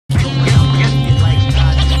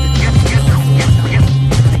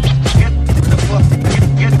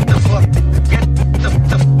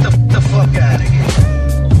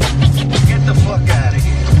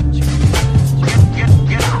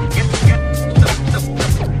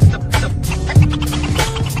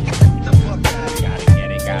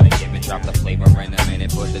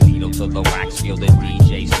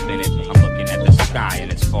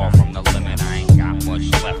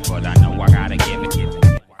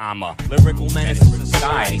I'm a lyrical menace to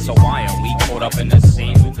society, so why are we caught up in the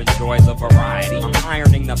same loop? Enjoy the variety. I'm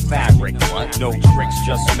ironing the fabric, what? No tricks,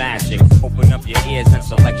 just magic. Open up your ears and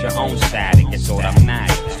select your own static. It's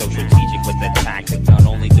automatic, so strategic with the tactic. Not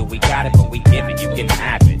only do we got it, but we give it, you can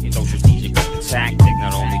have it. So strategic with the tactic.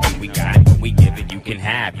 Not only do we got it, but we give it, you can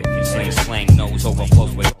have it. Slang, nose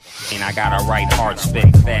overflows with and I gotta write hard,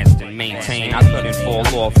 spit fast and maintain. I couldn't fall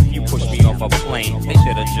off if you pushed me off a plane. They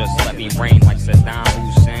should've just let me reign like Saddam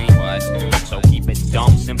Hussein. What? So keep it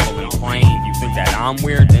dumb, simple and plain. You think that I'm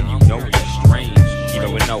weird, then you know you're strange.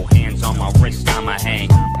 Even with no hands on my wrist, I'ma hang.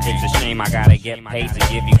 It's a shame I gotta get paid to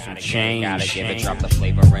give you some change. Gotta give it, drop the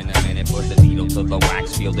flavor in a minute. Put the needle to the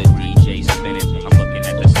wax, feel the DJ spin it. I'm looking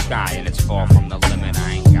at the sky and it's far from the limit.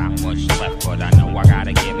 I ain't got much left, but I know I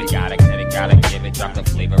gotta give it. Gotta get it, gotta give it. Drop the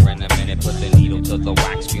flavor in a minute. Put the needle to the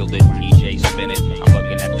wax, feel the DJ spin it. I'm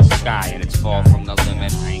looking at the sky and it's far from the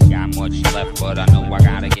limit. I ain't got much left, but I know I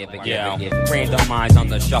gotta give it. Randomize on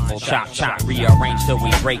the shuffle, chop, chop, rearrange till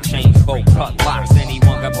we break chains, both cut locks.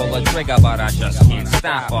 Anyone can pull a trigger, but I just can't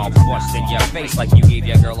stop. I'll bust in your face like you gave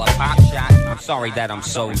your girl a pop shot. I'm sorry that I'm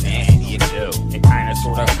so nasty, you do. It kinda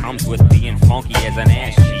sorta comes with being funky as an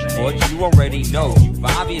ass cheek. But you already know, you've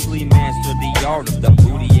obviously mastered the art of the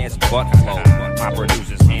booty ass butt flow. My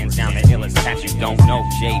producer's hands down the illest cat you don't know.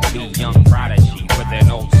 JB, young prodigy with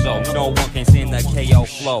an old soul. No one can stand the KO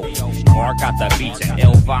flow. Mark got the beats and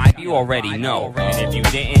ill vibe, you already know. And if you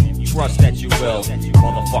didn't, trust that you will.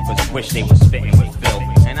 Motherfuckers wish they was spitting with filth.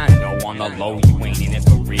 And I know on the low you ain't in it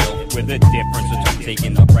for real. With the difference between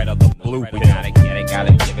taking the red or the blue. We gotta get it,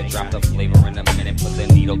 gotta give it. Drop the flavor in a minute. Put the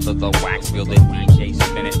needle to the wax, feel the DJ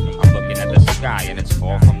spin it. I'm looking at the sky and it's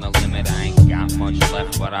far from the limit. I ain't got much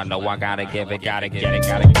left, but I know I gotta give it. Gotta get it,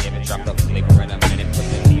 gotta give it. Drop the flavor in a minute. Put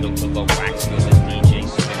the needle to the wax, feel the DJ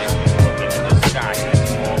spin it. I'm looking at the sky and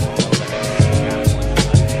it's far from the limit.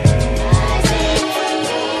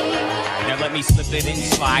 Let me slip it and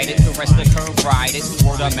slide it, the rest of the curve ride it.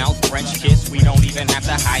 Word of mouth, French kiss, we don't even have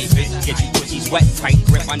to hype it. Get you pussies wet, tight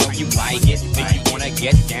grip, I know you like it. If you wanna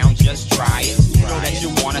get down, just try it. You know that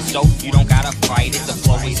you wanna, so you don't gotta fight it. The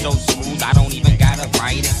flow is so smooth, I don't even gotta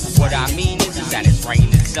write it. What I mean is that it's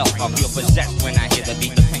writing itself. I feel possessed when I hear the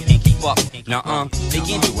beat, the pen can't keep up. Nuh-uh, they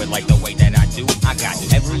can't do it like the way that I do. I got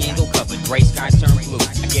every angle covered, gray skies turn blue.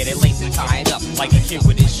 I get it laced and tied up like a kid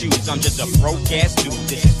with his shoes. I'm just a broke-ass dude,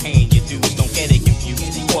 this is paying your dues. Don't get it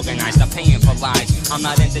confused, organized, I'm paying for lies. I'm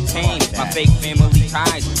not entertained, my fake family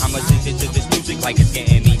ties. I'm addicted to this music like it's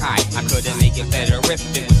getting me high. I couldn't make it better if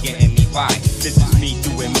it was getting me by. This is me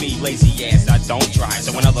doing me, lazy ass, I don't try.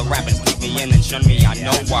 So when other rappers keep me in and shun me, I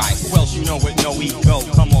know why. Who else you know with no ego,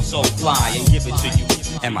 come on so fly and give it to you.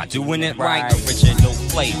 Am I doing it right? Original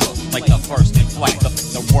flavor, like the first in flight.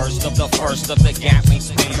 The worst of the first of the Gatling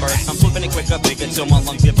spin burst. I'm flipping it quicker, bigger till my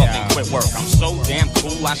lungs give up and quit work. I'm so damn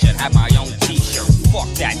cool, I should have my own t-shirt. Fuck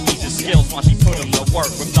that, piece of skills, why she put them to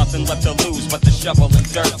work. With nothing left to lose but the shovel and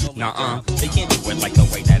dirt. Nuh-uh, they can't do it like the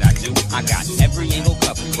way that I do. I got every angle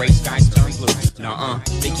covered, gray skies turn blue. Nuh-uh,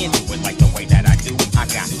 they can't do it like the way that I do. I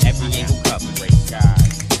got every angle covered, gray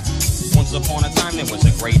skies. Once upon a time there was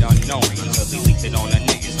a great unknown, until he leaked it on the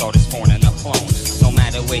net and started spawning the clones. No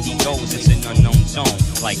matter where he goes, it's an unknown zone.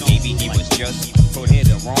 Like maybe he was just put here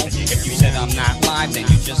to wrong. If you said I'm not live, then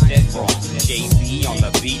you just dead wrong. JB on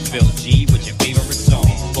the beat, Bill G with your favorite song.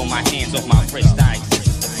 Pull my hands off my wrist, I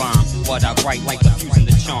exist to bomb. What I write like the fuse in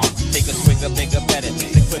the charm. Take a swigger, bigger, better,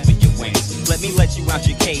 things equipping your wings. Let me let you out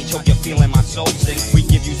your cage, hope you're feeling my soul sing. We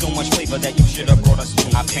give you so much flavor that you should have brought us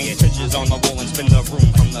to. I paint pictures on the wall and spin the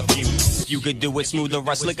room from the view. You could do it smoother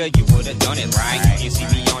or slicker, you would've done it right. You can't see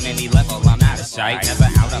me on any level, I'm out of sight. Never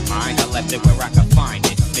out of mind, I left it where I could find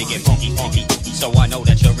it. Make it funky, funky, so I know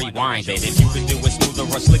that you'll rewind it. If you could do it smoother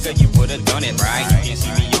or slicker, you would've done it right. You can't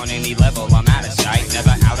see me on any level, I'm out of sight.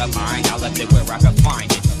 Never out of mind, I left it where I could find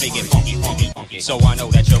it. Make it funky, funky, funky, so I know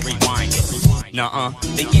that you'll rewind it. Nuh-uh,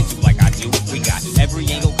 they can't do like I do. We got every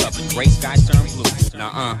angle covered, gray skies turn blue.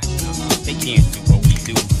 Nuh-uh, they can't do what we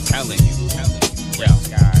do. Telling you, yeah.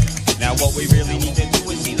 Now what we really need to do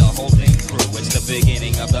is see the whole thing through. It's the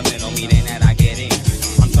beginning of the middle meeting that I get into.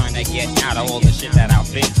 I'm trying to get out of all the shit that I've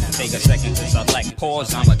been. Take a second to select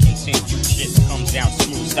pause, I'ma continue. Shit comes out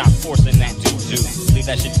smooth, stop forcing that doo-doo. Leave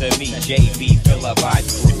that shit to me, JB, fill a vibe.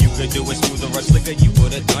 If you could do it smoother or slicker, you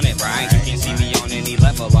would've done it right. You can't see me on any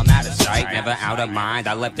level, I'm out of sight. Never out of mind,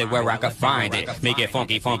 I left it where I could find it. Make it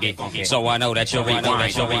funky, funky, funky, so I know that you'll rewind.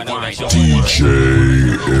 DJ Emskee.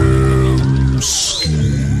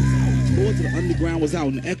 To the Underground was out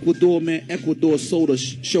in Ecuador, man. Ecuador showed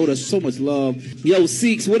us so much love. Yo,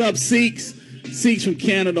 Seeks, what up, Seeks? Seeks from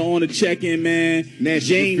Canada on the check-in, man.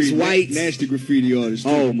 James White. Nasty graffiti artist.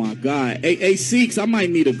 Oh, my God. Hey, Seeks, I might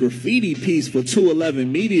need a graffiti piece for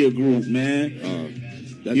 211 Media Group, man.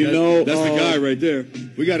 That's the guy right there.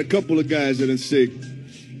 We got a couple of guys that are sick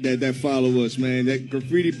that follow us, man. That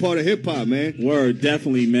graffiti part of hip-hop, man. Word,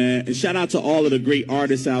 definitely, man. And shout out to all of the great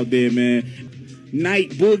artists out there, man.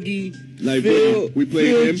 Night Boogie. Phil, we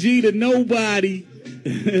played Phil him. G to Knowbody.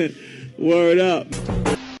 Word up.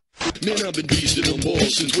 Man, I've been beastin' on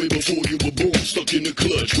balls since way before you were born. Stuck in the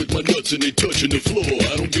clutch with my nuts and they touching the floor.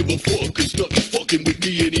 I don't give a fuck, cause nothing's fucking with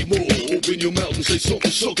me anymore. Open your mouth and say something,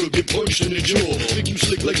 sucker, get punched in the jaw. Think you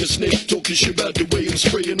slick like a snake, talking shit about the way I'm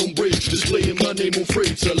spraying on brakes. Displaying my name on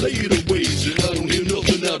freights, I lay it away. And I don't hear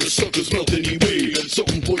nothing out of sucker's mouth anyway.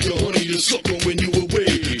 Something for your honey to suck on when you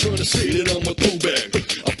away. Trying to say that I'm a throwback,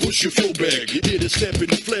 I push your flow back. You hear the snap in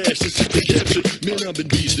the flash, this is the capture. Man, I've been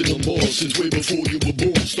beastin' on balls since way before you were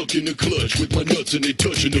born. Stuck in the clutch with my nuts and they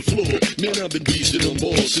touching the floor. Man, I've been beastin' on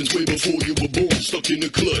balls since way before you were born. Stuck in the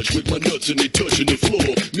clutch with my nuts and they touching the floor.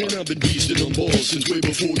 Man, I've been beastin' on balls since way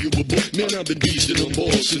before you were born. Man, I've been beastin' on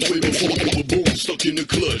balls since way before you were born. Stuck in the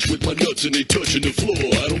clutch with my nuts and they touching the floor.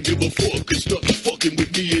 I don't give a fuck, cause nothing's fucking with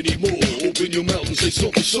me anymore. Open your mouth and say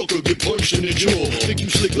something, sucker, get punched in the jaw. Think you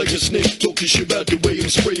slick like a snake, talking shit about the way I'm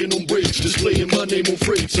spraying on brakes. Displaying my name on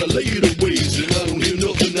freights, I lay it away. And I don't hear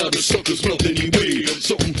nothing out of sucker's mouth anyway.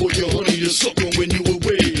 Something for your honey to suck on when you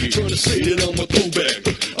away. Trying to say that I'm a throwback,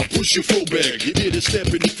 I push your flow back. You hear the snap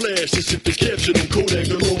in the flash, as if it's captured on Kodak.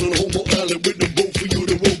 Alone on Homo Island with no boat for you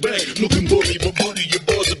to roll back. Looking bummy, but buddy, your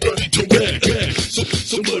bars are bloody to back. So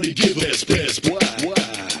somebody give us pass. Why?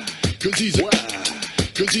 Cause he's a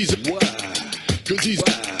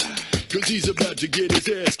Cause he's about to get his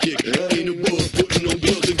ass kicked. I ain't above putting on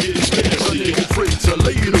gloves and getting smashed. I ain't afraid, I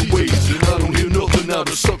lay it away. And I don't hear nothing out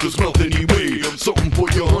of sucker's mouth anyway. Something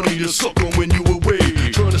for your honey to suck on when you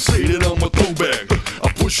away. Trying to say that I'm a throwback,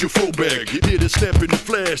 I push your flow back. You hear the snap in the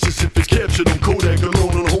flash, as if it's captured on Kodak.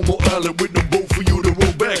 Alone on Homo Island with no boat for you to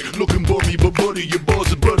roll back. Looking bummy, but buddy, your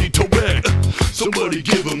bars are bloody toe back. Somebody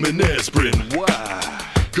give him an aspirin. Why?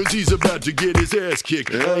 Cause he's about to get his ass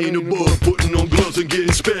kicked. I ain't above putting on gloves and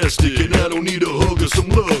getting spastic. And I don't need a hug or some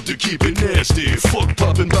love to keep it nasty. Fuck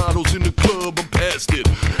popping bottles in the club, I'm past it.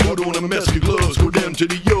 Put on a mask of gloves, go down to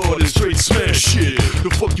the yard and straight smash shit. The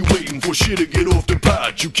fuck you waiting for, shit to get off the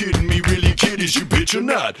pot? You kidding me, really kid, is you bitch or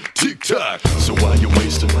not? Tick tock. So why you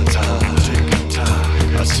wasting my time? Tick tock.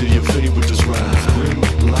 I see your favorite just ride. Rim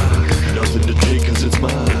lock. Nothing to take cause it's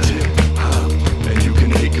mine. Tip hop. And you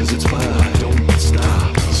can hate cause it's fine. Don't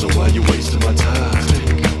stop. So why you wasting my time?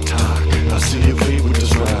 Tick tock. I see your favorite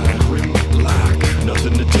just ride. Rim lock.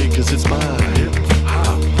 Nothing to take cause it's mine. Hip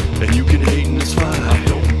hop. And you can hate and it's fine.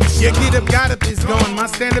 Don't stop. Yeah, get up, got up, it's gone. My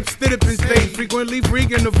stand up, stood up and stayed. Frequently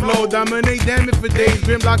freaking the flow. Dominate, damn it for days.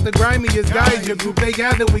 Grim block the grimiest guys. Your group, they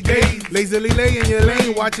gather with gaze. Lazily lay in your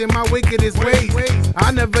lane, watching my wickedest ways.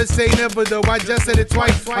 I never say never though, I just said it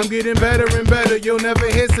twice. I'm getting better and better, you'll never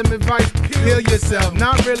hear some advice. Kill yourself,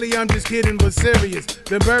 not really, I'm just kidding, but serious.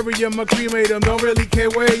 Then bury him or cremate him, don't really care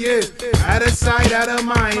where he is. Out of sight, out of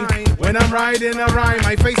mind. When I'm writing a rhyme,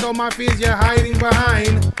 I face all my fears you're hiding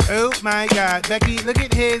behind. Oh my God, Becky, look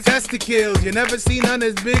at his testicles. You never see none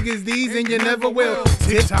as big as these and you never will.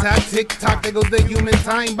 Tick tock, there goes the human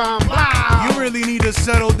time bomb. Blah. You really need to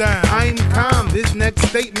settle down. I'm calm, this next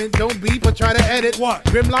statement don't beep or try to edit. What?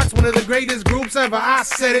 Grimlock's one of the greatest groups ever, I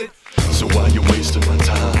said it. So why you wasting my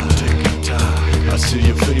time? Tick tock. I see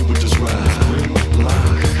your favorite just ride. Rim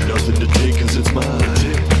lock. Nothing to take cause it's mine.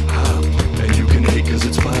 Tip hop. And you can hate cause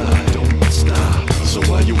it's fine. Don't stop. So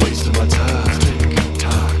why you wasting my time? Tick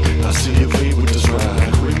tock. I see your favorite just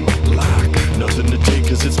ride. Rim lock. Nothing to take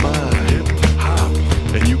cause it's mine. Hip hop.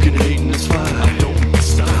 And you can hate and it's fine. Don't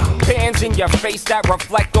stop. Hands in your face that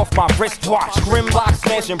reflect off my wristwatch. Grimlock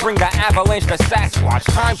mansion, bring the avalanche to Sasquatch.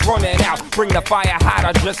 Time's running out, bring the fire hot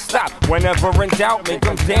or just stop. Whenever in doubt, make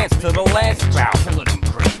them dance to the last bout.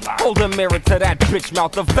 Hold a mirror to that bitch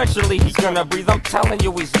mouth. Eventually he's gonna breathe, I'm telling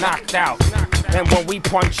you he's knocked out. And when we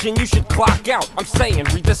punch in, you should clock out. I'm saying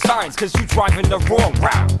read the signs, cause you driving the wrong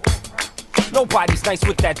route. Nobody's nice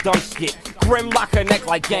with that dumb skit. Grimlock connect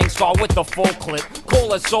like Gangstar with the full clip.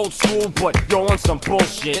 Call us old school, but you're on some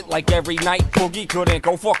bullshit. Like every night, Boogie couldn't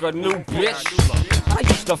go fuck a new bitch. I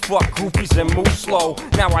used to fuck groupies and move slow.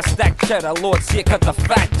 Now I stack cheddar, Lord's here, cut the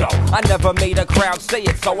fat dough. I never made a crowd say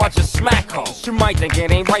it, so I just smack hoes. You might think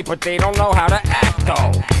it ain't right, but they don't know how to act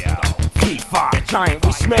though. P5, giant,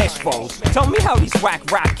 we smash foes. Tell me how these whack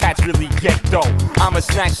rap cats really get dough. I'ma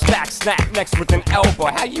snatch, stack, snap next with an elbow.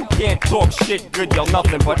 How you can't talk shit good, you're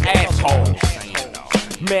nothing but assholes.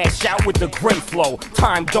 Mash out with the great flow.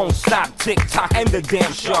 Time don't stop, tick tock, end the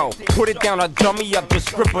damn show. Put it down a dummy up the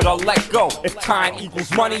script or let go. If time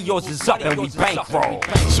equals money, yours is up and we bankroll.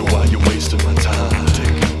 So why you wasting my time?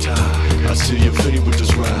 Tick-tock, I see your fade with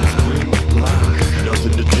this ride.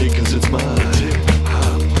 Nothing to take cause it's mine.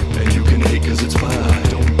 Tick-hop, and you can hate cause it's fine.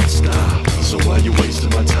 Don't stop, so why you wasting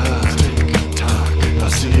my time? Tick-tock, I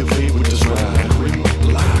see your fade with this ride.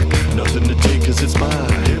 Nothing to take cause it's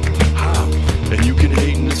mine. Hip-hop, and you can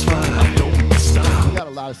hate and it's fine. Don't stop. We got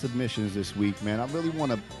a lot of submissions this week, man. I really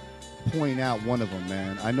want to point out one of them,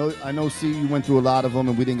 man. I know, see, you went through a lot of them,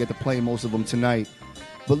 and we didn't get to play most of them tonight.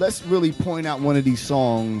 But let's really point out one of these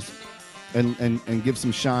songs and give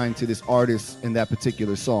some shine to this artist in that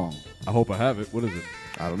particular song. I hope I have it. What is it?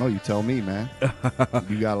 I don't know. You tell me, man.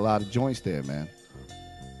 You got a lot of joints there, man.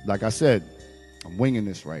 Like I said, I'm winging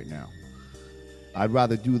this right now. I'd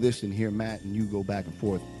rather do this than hear Matt and you go back and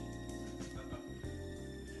forth.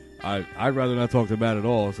 I'd rather not talk to Matt at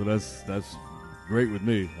all, so that's great with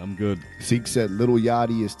me. I'm good. Seek said Little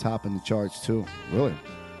Yachty is topping the charts too. Really?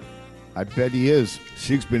 I bet he is.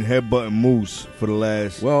 Seek's been headbutting Moose for the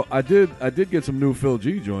last. Well, I did get some new Phil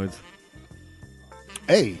G joints.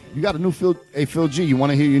 Hey, you got a new Phil? Hey, Phil G, you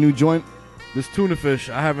want to hear your new joint? This tuna fish,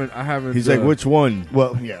 I haven't. He's like, which one?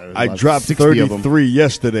 Well, yeah, I dropped 33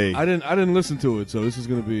 yesterday. I didn't listen to it, so this is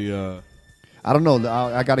gonna be. I don't know.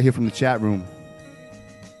 I got to hear from the chat room.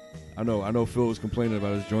 I know. Phil was complaining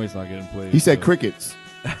about his joints not getting played. He said crickets.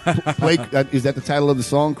 Is that the title of the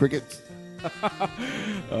song? Crickets.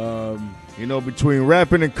 You know, between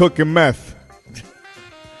rapping and cooking meth.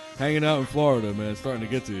 Hanging out in Florida, man, starting to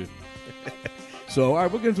get to you. So, all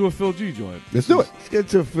right, we'll get into a Phil G joint. Let's do it. Let's get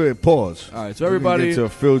to a Phil. Pause. All right, so everybody, get to a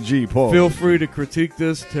Phil G. Pause. Feel free to critique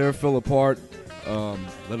this, tear Phil apart. Let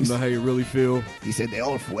them know how you really feel. He said they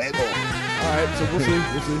all fuego. All right, so we'll see.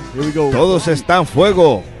 Here we go. Todos están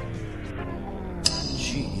fuego.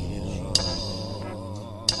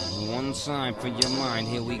 One sign for your mind,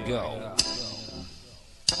 here we go.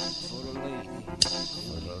 For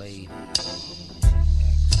the lady,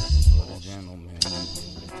 for the gentleman,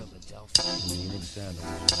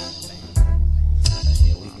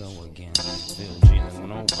 here we go again. Phil G, there's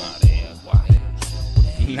nobody else.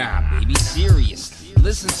 Nah, baby, seriously,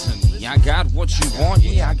 listen to me. I got what you want,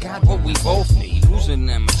 yeah, I got what we both need. Who's an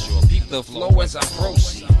amateur? Peep the flow as I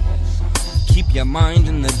proceed. Keep your mind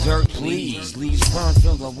in the dirt, please. Leaves burn,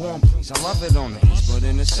 feel the warm breeze. I love it on these, but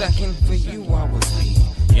in a second for you I would leave.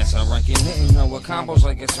 Yes, I reckon hitting her with combos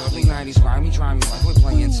like it's early 90s. Try me like we're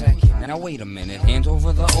playing Tekken. Now wait a minute, hand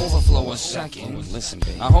over the overflow a second. Listen,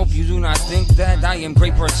 baby, I hope you do not think that I am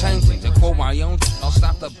great pretending. To quote my own, I'll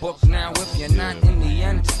stop the book now if you're not in the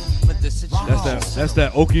end. That's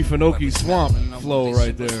that Okie Finoki swamp flow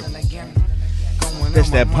right there. That's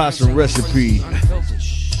that possum recipe.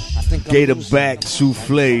 Gator back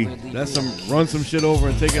souffle. That's run some shit over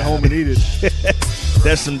and take it home and eat it.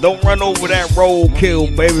 That's some don't run over that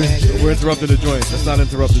roadkill, baby. We're interrupting the joint. Let's not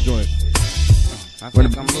interrupt the joint. I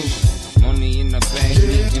think I'm losing money in the bag,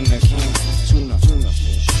 meat in the can, tuna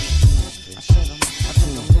fish. I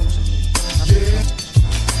think I'm losing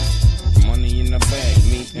it. Money in the bag,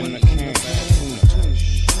 meat in the can, tuna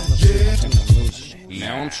fish. I think I'm losing it.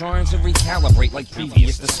 Now I'm trying to recalibrate like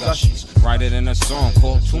previous discussions. Write it in a song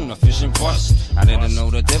called Tuna Fish and Bust. I didn't know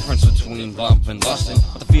the difference between love and lusting,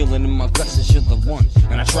 but the feeling in my guts is you're the one,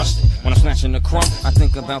 and I trust it. When I'm snatching the crumb, I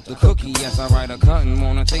think about the cookie as I write a cut and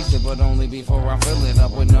wanna taste it, but only before I fill it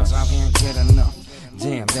up with nuts. I can't get enough.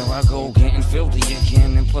 Damn, there I go, getting filthy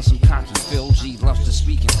again, and plus I'm cocky. Phil G loves to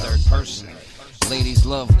speak in third person. Ladies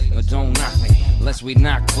love, but don't knock me, lest we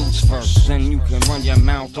knock boots first. Then you can run your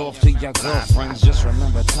mouth off to your girlfriends. Just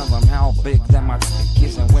remember, tell them how big that my dick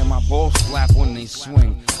is and where my balls slap when they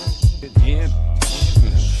swing. Yeah,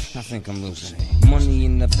 I think I'm losing it. Money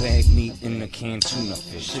in the bag, meat in the can, tuna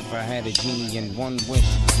fish. If I had a genie and one wish,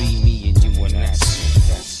 it'd be me and you, and that's it.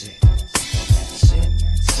 That's it. That's it.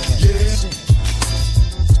 That's it.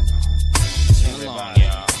 Sing along,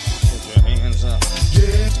 y'all. Put your hands up.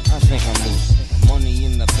 I think I'm losing. Money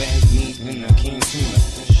in the bag, meat in the can, tuna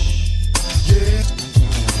fish.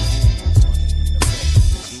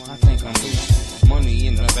 I think I'm losing. Money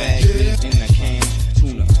in the bag, meat in the can,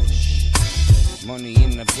 tuna fish. Money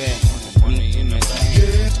in the bag, meat in the can,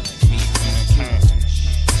 meat in the can.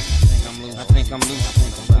 I think I'm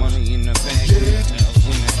losing. Money in the bag, meat in the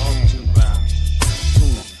can,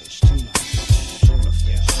 tuna fish, tuna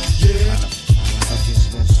fish.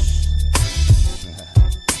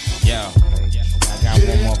 Yo. Got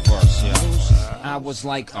one more verse, yo. I was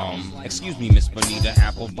like, excuse me, Miss Bonita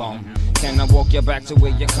Applebum. Can I walk you back to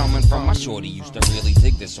where you're coming from? My shorty used to really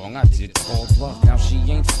dig this song I did called Love. Now she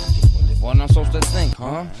ain't fucking with it. What I'm supposed to think,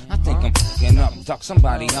 huh? I think I'm fucking up. Duck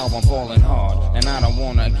somebody how I'm falling hard. And I don't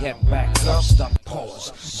wanna get back up. Stuck,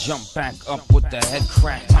 pause. Jump back up with the head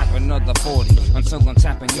crack. Tap another 40 until I'm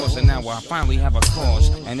tapping yours. And now I finally have a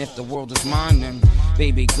cause. And if the world is mine, then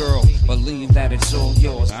baby girl, believe that it's all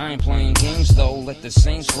yours. I ain't playing games though. Let the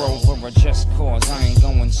saints roll for a just cause. I ain't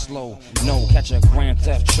going slow. No, catch a grand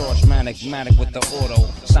theft charge. Matic with the auto.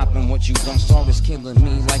 Stopping what you done saw is killing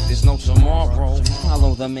me like there's no tomorrow.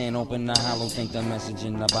 Follow the man, open the hollow. Think the message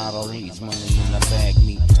in the bottle reads money in the bag,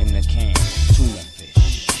 meat in the can, tuna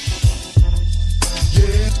fish. I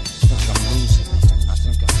think I'm losing. I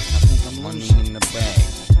think I'm money in the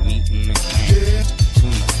bag, meat in the can,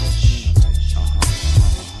 tuna fish.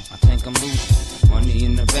 I think I'm losing. Money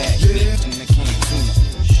in the bag, meat in the can, tuna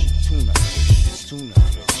fish. Tuna fish, it's tuna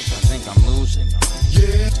fish. I think I'm losing.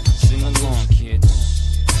 Sing along, kids.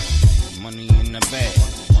 Money in the bag,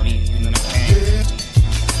 meat in the can.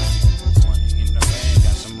 Money in the bag,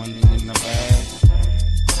 got some money in the bag.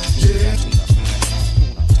 Tuna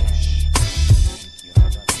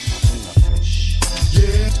fish.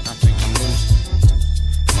 I think I'm losing.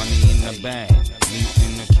 Money in the bag, meat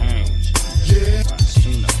in the can.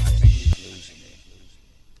 Tuna fish.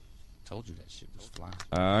 Told you that shit was fly.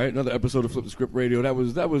 All right, another episode of Flip the Script Radio. That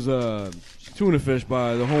was Tuna Fish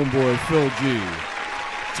by the homeboy Phil G.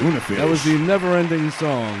 Tuna Fish. That was the never-ending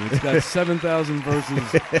song. It's got 7,000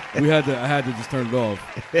 verses. I had to just turn it off.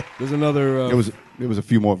 There's another. There was a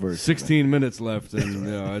few more verses. 16 minutes left, and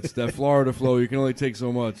it's that Florida flow. You can only take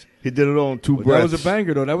so much. He did it on two But breaths. that was a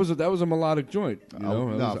banger though. That was a melodic joint. You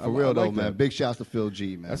know? For real though, like man. that. Big shouts to Phil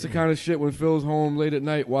G, man. That's the kind of shit when Phil's home late at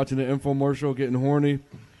night watching the infomercial, getting horny.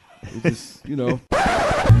 It just,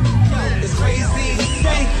 It's crazy to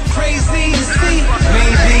say, crazy to see,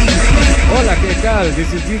 maybe. Hola, ¿qué tal?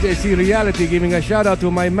 This is DJ C Reality giving a shout out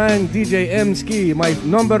to my man DJ Emskee, my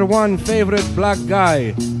number one favorite black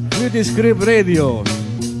guy. Flip the Script Radio.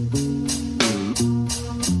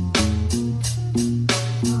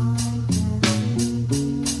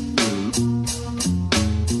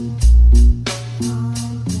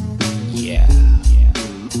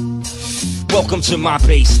 Welcome to my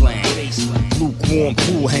baseline. Lukewarm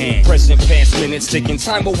pool hand. Present past minutes taking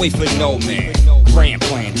time away for no man. Grand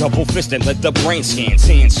plan, double fist and let the brain scan.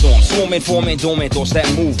 Sandstorm, swarming, forming, dormant, thoughts that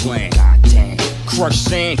move land. Goddamn. Crush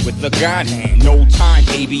sand with the God hand. No time,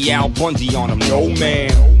 baby, Al Bundy on him, no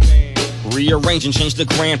man. Rearrange and change the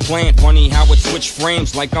grand plan. Funny how it switched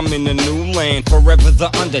frames like I'm in a new land. Forever the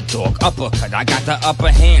underdog, uppercut, I got the upper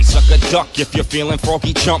hand. Suck a duck if you're feeling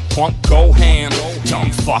froggy, jump, punk, go ham.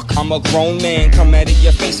 Dumb fuck, I'm a grown man. Come out of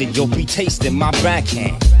your face and you'll be tasting my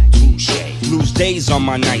backhand. Touche, lose days on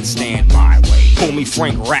my nightstand, my way. Call me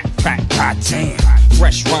Frank Rat Pack, goddamn.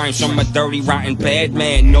 Fresh rhymes from a dirty, rotten bad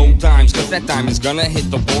man. No dimes, cause that dime is gonna hit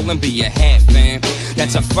the wall and be a half, man.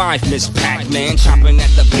 That's a 5, Miss Pac-Man. Chopping at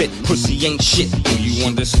the bit, pussy ain't shit, do you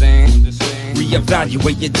understand?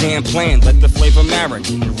 Reevaluate your damn plan, let the flavor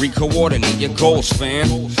marinate. Re-coordinate your goals,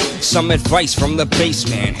 fam. Some advice from the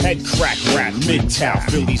baseman. Head crack rap, Midtown,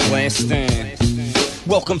 Philly's last stand.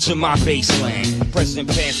 Welcome to my baseline. Present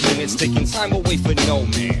past minutes taking time away for no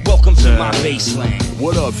man. Welcome to my baseline.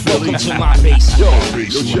 What up, Philly? Welcome to my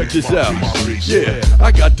baseline. Yo, check this out. Yeah,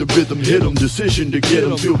 I got the rhythm, hit 'em, decision to get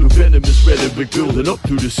 'em. Feel the venomous rhetoric building up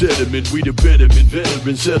through the sediment. We the betterment,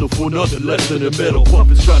 veteran, settle for nothing less than a metal.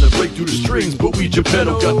 Puppets trying to break through the strings, but we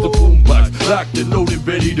Geppetto. Got the boombox locked and loaded,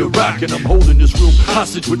 ready to rock. And I'm holding this room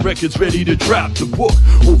hostage with records ready to drop. The book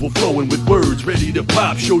overflowing with words ready to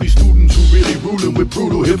pop. Show these students who really ruling with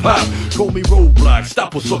brutal hip-hop. Call me Roadblock,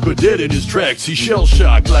 stop a sucker dead in his tracks. He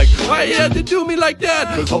shell-shocked like, why you had to do me like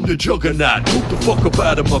that? Cause I'm the juggernaut, move the fuck up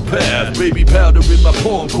out of my path. Baby powder in my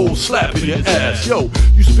palm, cold slap in your ass. Yo,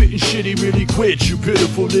 you spitting shitty, really quit, you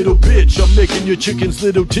pitiful little bitch. I'm making your chicken's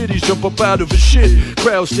little titties jump up out of a shit.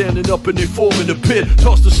 Crowd standing up and they forming a pit.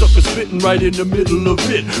 Toss the sucker spitting right in the middle of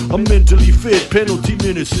it. I'm mentally fit, penalty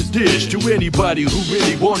minutes is dished to anybody who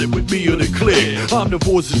really want it with me or the click.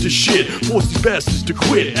 Omnivores is the shit, force these bastards to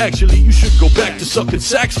quit. Actually, you should go back to sucking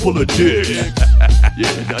sacks full of dick.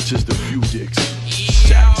 Yeah, not just a few dicks.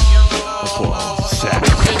 Sacks upon sacks.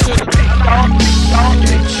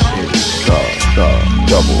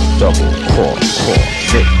 Double, cross,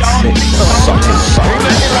 six, sucking.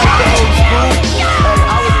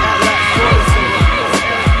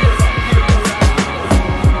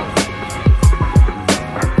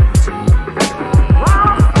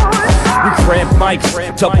 Grab my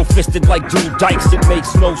mics, double-fisted like dude dykes. It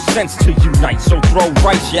makes no sense to unite, so throw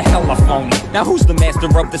rice, you're hella phony. Now who's the master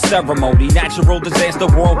of the ceremony? Natural disaster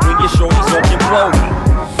world when your shorties all can blow me.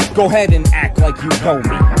 Go ahead and act like you know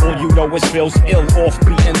me. All you know is feels ill,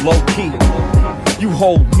 offbeat and low-key. You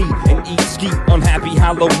hold me and eat skeet. Unhappy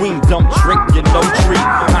Halloween, dumb trick, you no treat.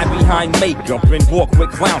 Hide behind makeup and walk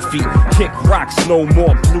with clown feet. Kick rocks, no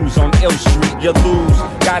more blues on Ill Street. You lose,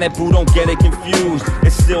 got it boo, don't get it confused.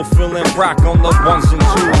 It's still feeling rock on the ones and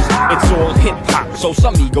twos. It's all hip hop, so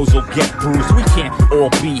some egos will get bruised. We can't all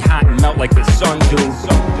be hot and melt like the sun do.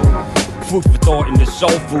 Food for thought in the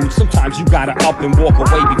soul food. Sometimes you gotta up and walk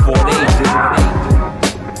away before they do.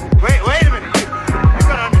 Wait a minute. You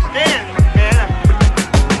gotta understand, man.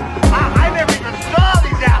 I never even saw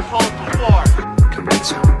these assholes before.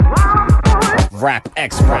 Rap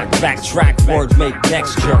expert, backtrack, words make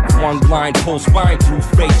next jerk. One line, pull spine through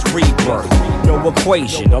face rebirth. No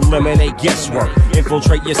equation, eliminate guesswork.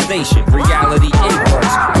 Infiltrate your station, reality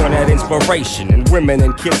inverse. Turn that inspiration, and women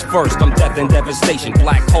and kids first. I'm death and devastation,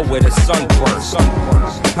 black hole with a sunburst.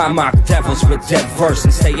 I mock devils with dead verse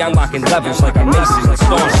and stay unlocking levels like a Mason with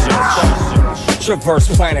Star Search. Traverse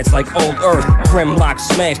planets like old Earth. Grimlock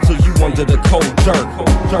smash till you under the cold dirt.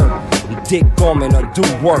 Dick Gorman or do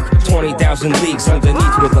work. 20,000 leagues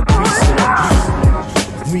underneath with a beast in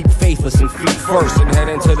it. Leap faithless and feet first and head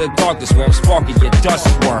into the darkness where I'm sparking your dust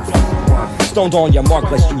worth. Stoned on your mark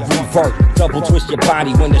lest you revert. Double twist your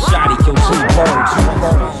body when the shotty kills two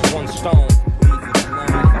birds. One stone.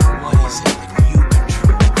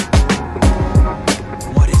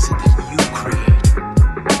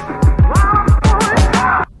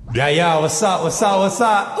 Yeah, what's up?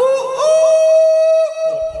 Ooh, ooh.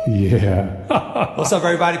 Yeah. What's up,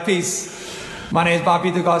 everybody? Peace. My name is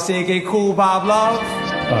Bobito Garcia, aka Cool Bob Love.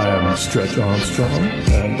 I am Stretch Armstrong,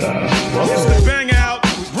 and It's the Bang Out,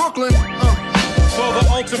 Brooklyn, for the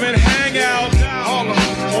ultimate hangout, Harlem,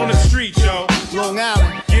 on the street, yo. Long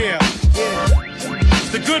Island. Yeah.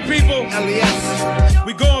 It's the good people. LES.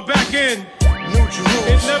 We going back in.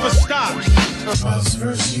 It never stops. Us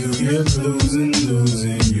versus you, you're losing.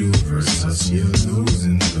 You versus us, you're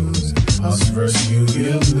losing. Us versus you,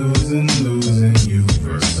 you're losing. You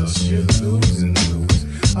versus us, you're losing.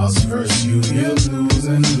 Us versus you, you're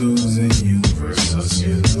losing. You versus us,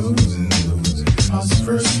 you're losing. Us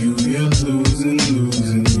versus you, you're losing.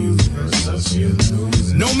 You versus us, you're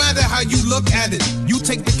losing. No matter how you look at it, you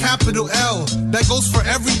take the capital L. That goes for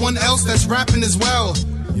everyone else that's rapping as well.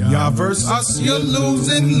 Y'all versus us, you're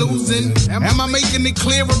losing. Am I making it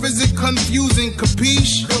clear or is it confusing?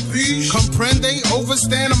 Capiche? Comprende?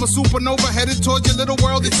 Overstand? I'm a supernova headed towards your little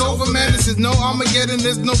world. It's over, man. This is no Armageddon.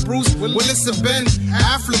 There's no Bruce Willis or Ben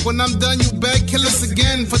Affleck. When I'm done, you beg, kill us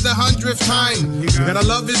again for the 100th time. You gotta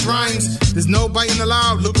love his rhymes. There's no biting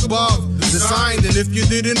allowed. Look above the sign. And if you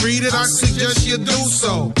didn't read it, I suggest you do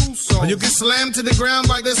so. Or you get slammed to the ground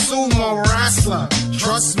like the sumo wrestler.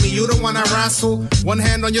 Trust me, you don't wanna wrestle. One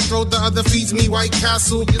hand on your throat, the other feeds me White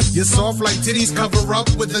Castle. You're soft like titties, cover up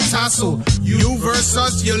with a tassel. You versus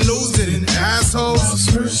us, you're losing, assholes. Us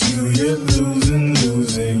versus you, you're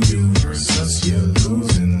losing. You versus us, you're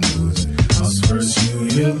losing. Us versus you,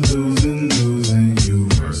 you're losing. You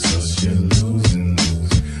versus us, you're losing.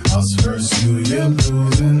 Us versus you, you're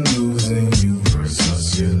losing. You versus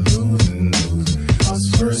us, you're losing. Us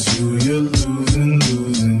versus you, you're losing.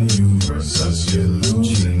 You versus us, you're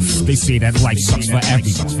losing. They say that life sucks for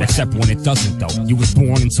everyone, except when it doesn't though. You was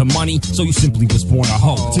born into money, so you simply was born a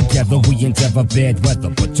hoe. Together we endeavor bad weather,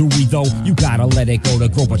 but do we though? You gotta let it go to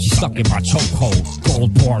grow, but you stuck in my chokehold.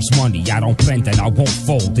 Gold bars, money, I don't bend and I won't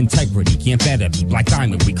fold. Integrity, can't better me. Black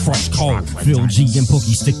Diamond, we crush cold. Phil G and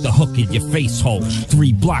Boogie stick the hook in your face hole.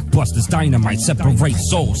 3 blockbusters, dynamite, separate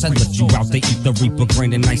souls. I let you out, they eat the reaper,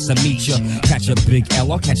 grinning, nice to meet ya. Catch a big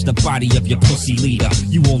L, I'll catch the body of your pussy leader.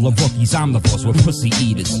 You all are rookies, I'm the boss, we're pussy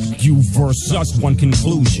eaters. You versus us, one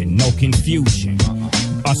conclusion, no confusion.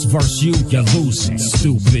 Us versus you, you're losing.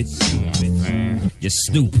 Stupid. You're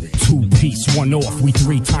stupid. 2-piece, 1 off, we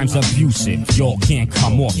 3 times abusive. Y'all can't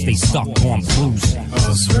come off, stay stuck on cruising.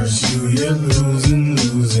 Us versus you, you're losing.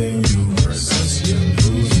 You versus us, you're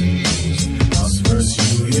losing. Us versus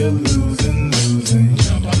you, you're losing.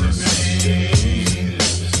 Jump on the stage.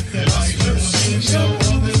 Us versus you, jump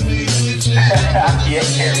on the stage. Yeah,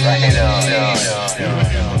 right.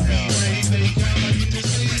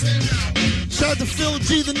 Shout out to Phil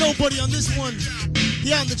G, the Knowbody on this one.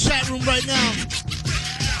 He out in the chat room right now.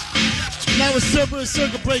 That was Cerberus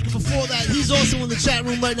Circuit Breaker. Before that, he's also in the chat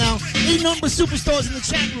room right now. 8 number superstars in the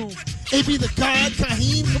chat room. AB the God,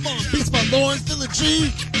 Kaheem, come on, Beats by Lawrence, Dilla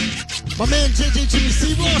G. My man JJ Jimmy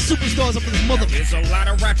C, we're all superstars up in this mother. There's a lot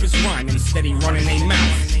of rappers rhyming, steady running their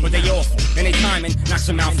mouth, but they awful, and they timing knocks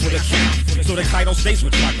them out for the count. So the title stays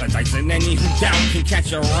with troglodytes, and any who doubt can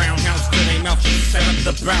catch a roundhouse to their mouth. Set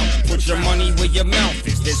up the bout, put your money where your mouth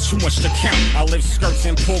is. There's too much to count. I lift skirts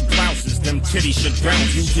and pull blouses, them titties should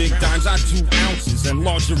bounce. You dig dimes, I do ounces and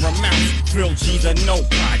larger amounts. Phil G the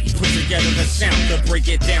Knowbody, put together the sound to break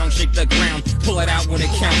it down, shake the ground, pull it out when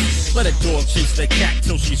it counts. Let a dog chase the cat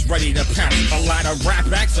till she's ready to pounce. A lot of rap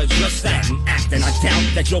acts are just that, and act, and I doubt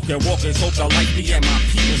that Joker walkers hope the life me and my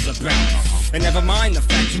people's about. And never mind the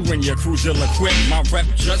fact you and your crew's ill-equipped. My rep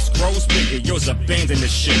just grows bigger, yours abandon the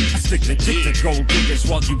shit. I stick the dick to gold diggers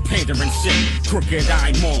while you pander and sit. Crooked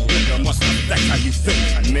eye, more liquor must affect how you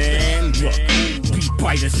think. Man, look, beat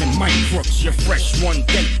biters and mic crooks. You're fresh one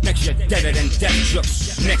day, next you're deader than death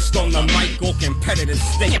jooks. Next on the mic, all competitive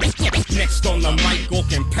stay. Next on the mic, all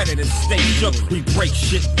competitive stay shook. We break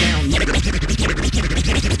shit down.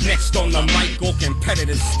 Next on the mic, all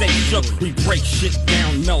competitive stay shook. We break shit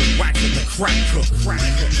down, no wax in the crack cook.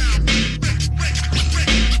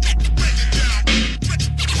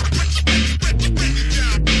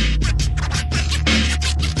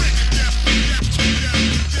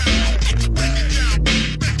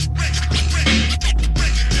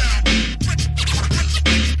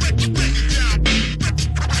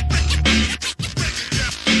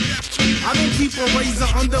 I don't keep a razor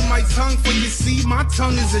under my tongue, for you see, my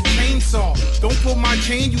tongue is a chainsaw. Don't pull my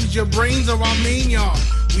chain, use your brains or I'll maim y'all.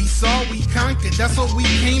 We saw, we conquered, that's what we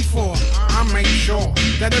came for. I make sure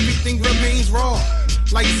that everything remains raw,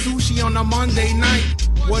 like sushi on a Monday night.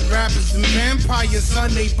 What rappers and vampires,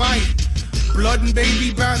 son, they bite. Blood and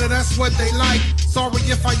baby batter, that's what they like. Sorry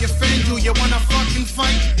if I offend you, you wanna fucking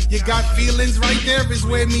fight? You got feelings, right there is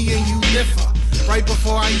where me and you differ. Right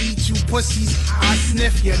before I eat you pussies, I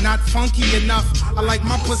sniff you. Not funky enough, I like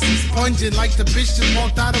my pussies pungent, like the bitch just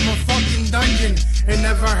walked out of a fucking dungeon and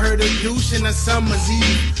never heard a douche in a summer's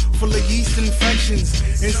eve. Full of yeast infections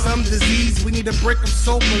and some disease. We need a brick of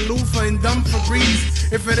soap, a loofah, and dumb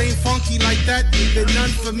Febreze. If it ain't funky like that, then none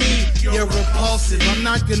for me. You're repulsive, I'm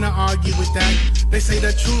not gonna argue with that. They say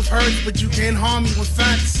the truth hurts, but you can't harm me with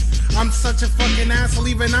facts. I'm such a fucking asshole,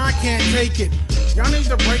 even I can't take it. Y'all need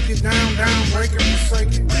to break it down, break it,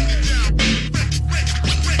 forsake it.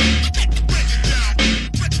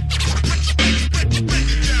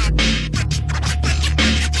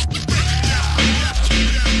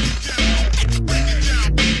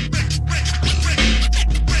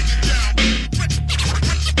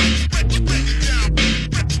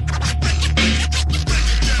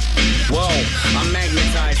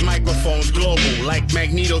 Microphones global, like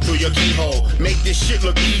Magneto through your keyhole. Make this shit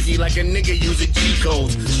look easy, like a nigga using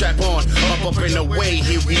G-codes. Strap on, up in the way,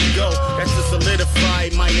 here we go. That's to solidify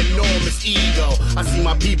my enormous ego. I see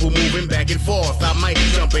my people moving back and forth. I might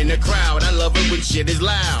jump in the crowd, I love it when shit is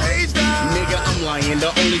loud. Nigga, I'm lying,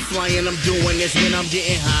 the only flying I'm doing is when I'm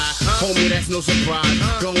getting high. Homie, that's no surprise.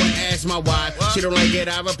 Go and ask my wife, she don't like it,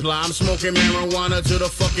 I reply. I'm smoking marijuana till the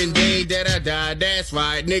fucking day that I die. That's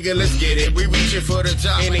right, nigga, let's get it. We reaching for the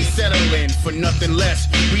top. And they settling for nothing less.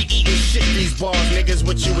 We eating shit these bars, niggas,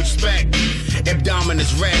 what you expect?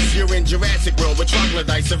 Abdominus rest, you're in Jurassic World with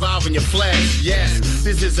troglodytes surviving your flesh. Yes,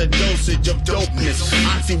 this is a dosage of dopeness.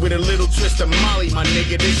 Oxy with a little twist of Molly, my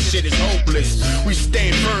nigga, this shit is hopeless. We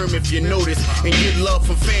stand firm if you notice, and get love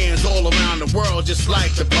from fans all around the world, just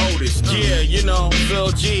like the POTUS. Yeah, you know,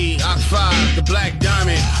 Phil G, Ox 5, the Black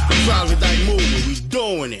Diamond, the troglodyte movement, we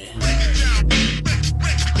doing it.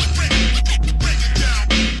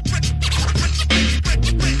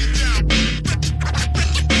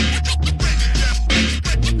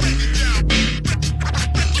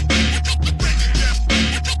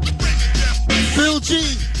 Phil G,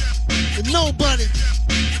 the Knowbody,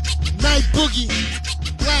 Night Boogie,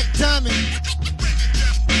 Black Diamond.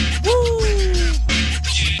 Woo!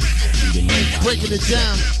 Breaking it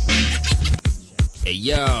down. Hey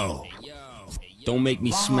yo, don't make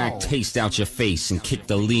me smack taste out your face and kick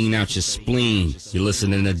the lean out your spleen. You're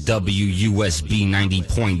listening to WUSB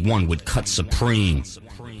 90.1 with Cutsupreme.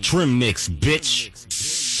 Trim mix, bitch.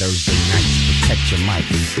 Thursday nights, protect your mic.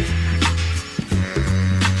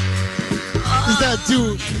 Who's that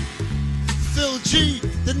dude? Phil G,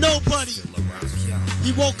 the Knowbody.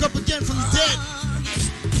 He woke up again from the dead.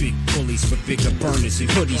 Big bullies with bigger burners and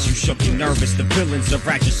hoodies. You shook and nervous. The villains are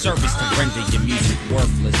at your service to render your music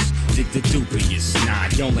worthless. Dig the dubious. Nah,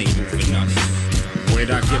 y'all ain't moving us.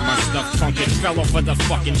 Where'd I get my stuff? Funkin' fell off of the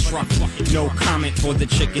fucking truck. No comment for the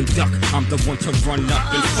chicken duck. I'm the one to run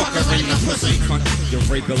up and fuck her in the pussy cunt. Your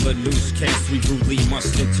regular newscast we rudely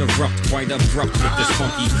must interrupt. Quite abrupt with this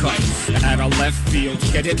funky cut. At a left field,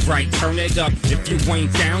 get it right, turn it up. If you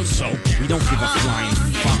ain't down, so we don't give a flying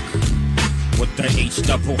fuck. With the H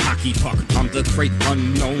double hockey puck, I'm the great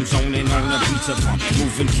unknown, zoning on a pizza pump,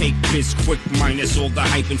 moving cake biz quick minus all the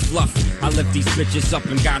hype and fluff. I lift these bitches up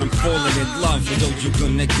and got them falling in love. Although you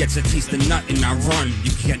gonna get a taste of nut and I run,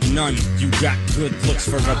 you get none. You got good looks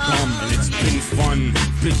for a bum and it's been fun.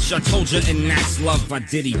 Bitch, I told you and that's love. I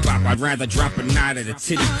diddy bop, I'd rather drop a night at a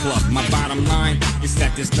titty club. My bottom line is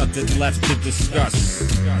that there's nothing left to discuss,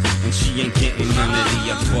 and she ain't getting none of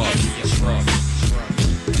the above. Trust.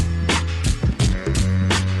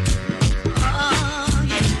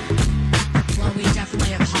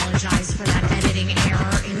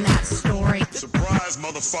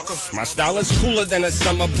 Motherfucker. My style is cooler than a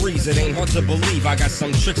summer breeze. It ain't hard to believe I got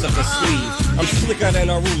some tricks up the sleeve. I'm slicker than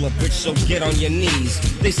a ruler, bitch, so get on your knees.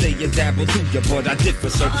 They say you dabble through you, but I differ,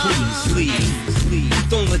 so please leave.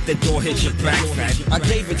 Don't let the door hit your back, fat. I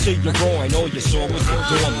gave it to you raw and all you saw was the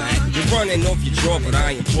doormat. You're running off your jaw, but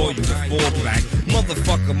I implore you to fall back.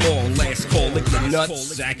 Motherfucker, more last call, lick the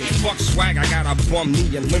nutsack. And fuck swag, I got a bum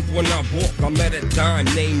knee and limp when I walk. I met a dime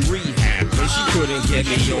named Rehab, and she couldn't get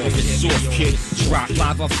me off. It's soft, kid. Drop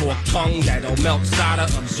lava for a tongue that'll melt solder,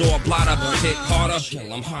 absorb blotter, but hit harder.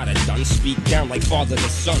 Till I'm hotter, done. Speak down like father to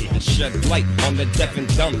son, and shed light on the deaf and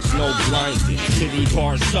dumb. No blinded, titty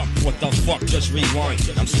bars up. What the fuck? Just rewind.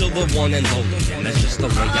 I'm still the one and only, and that's just the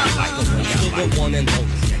way I like. I'm still the one and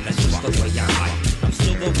only, and that's just the way I like. I'm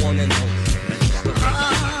still the one and only, and that's just the way I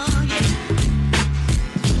like.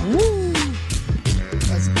 Woo!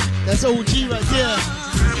 That's OG right there.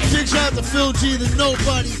 Big shout out to Phil G, the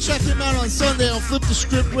Knowbody. Check him out on Sunday on Flip the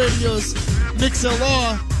Script Radio's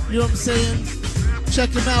MixLR. You know what I'm saying? Check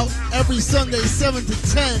him out every Sunday, 7 to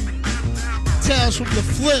 10. Tales from the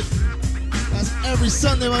Flip. That's every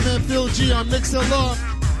Sunday, my man Phil G on MixLR.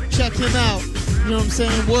 Check him out. You know what I'm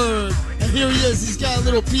saying? Word. And here he is. He's got a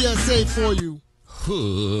little PSA for you.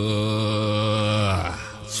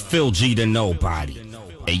 It's Phil G, the Knowbody.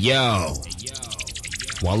 Hey, yo.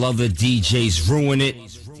 While other DJs ruin it,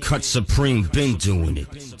 Cutsupreme been doing it.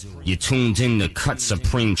 You tuned in to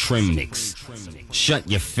Cutsupreme Trim Mix. Shut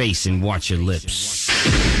your face and watch your lips.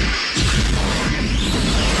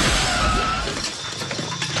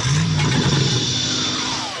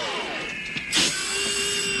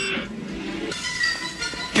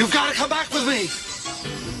 You've got to come back with me.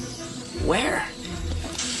 Where?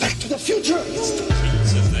 Back to the future. It's the P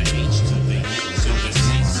to the H to the E to the C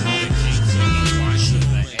to the K to the Y to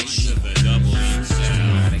the A to the double E.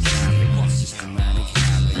 Systematic habit. Systematic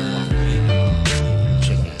habit.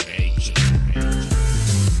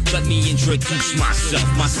 Let me introduce myself.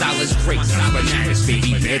 My style is great. I'm bananas,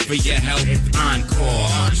 baby. Bad for your health. Encore.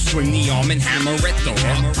 Swing the arm and hammer it door.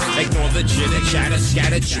 Ignore the jitter, chatter,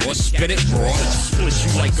 scatter jaw, spit it raw. Split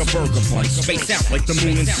you like a burger bun. Space out like the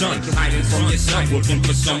moon and sun. Hiding from yourself, looking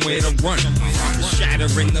for somewhere to run.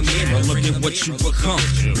 Shatter in the mirror, look at what you become.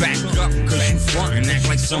 Back up, cause you front and act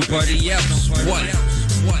like somebody else. What?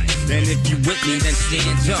 Then if you with me, then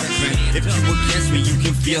stand up. And if you against me, you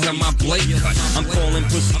can feel how my blade cut. I'm calling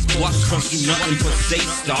pussy bluff, cause you nothing but say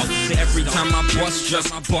stuff. Every time I bust,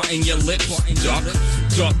 just button your lips.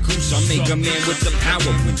 Duck goose, I make a man with the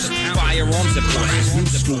power boost. Firearms at blast, new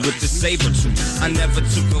school with the saber tooth. I never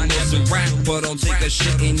took a loss in rap, but I'll take a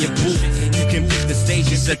shit in your boot. You can pick the stage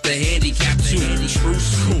and set the handicap too.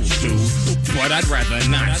 Truth's cool, dude, but I'd rather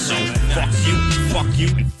not. So fuck you,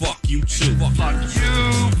 and fuck you too. Fuck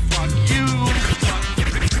you. Fuck you, fuck you,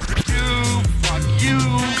 fuck you, fuck you,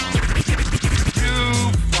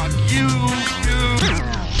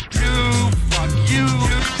 fuck you, fuck you, fuck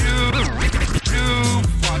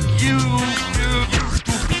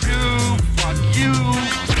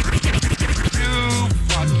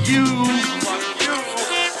you, fuck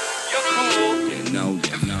you, you're cool. You know.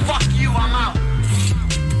 Fuck you, I'm out.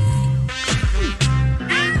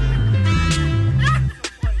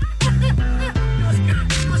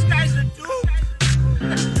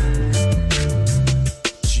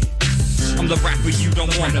 The rapper you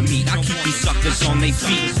don't wanna meet. I keep these suckers on their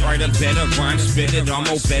feet. Write a better rhyme, spit it, I'm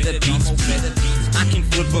better beats. I can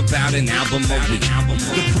flip about an album a week.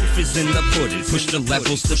 The proof is in the pudding. Push the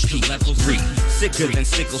levels to peak. Sicker than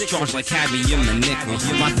sickles, charged like cadmium and nickel.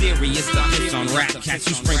 My theory is the hits on rap cats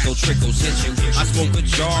who sprinkle trickles hit you. I smoke a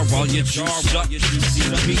jar while your jaw's up.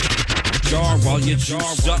 TCP. Jar while your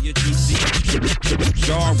jaw's up. TCP.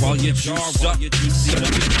 Jar while your jaw's up.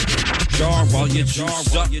 TCP. jar while you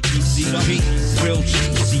juice up. CP, real G,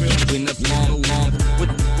 see you in the long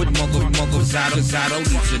with mothers. I don't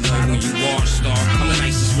need to know who you are, star. I'm the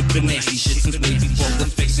nicest with the nasty shit since way before the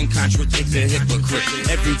fix and contradict the hypocrite.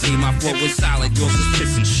 Every day my flow is solid, yours is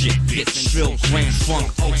piss and shit. Bitch, Bill, Grand Funk,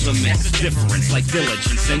 ultimate difference like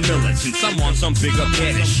diligence and militants. I'm on some bigger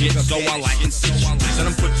better shit, so I like institutions. And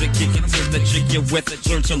I'm put to kick it to the chick you're with.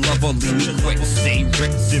 Learn to love or leave me quick. Stay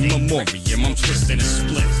ripped in memoriam. I'm twisting and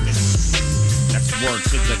split. That's word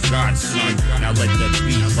to the godson. Now let the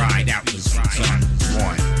beat ride out the sun.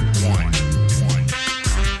 One.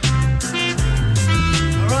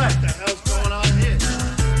 Alright, what the hell's going on here?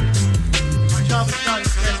 My job is done.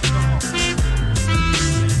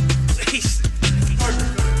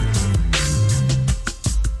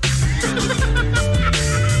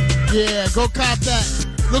 Yeah, go cop that.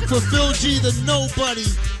 Look for Phil G, the Knowbody.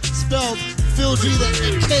 Spelled Phil G, the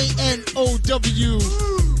Knowbody.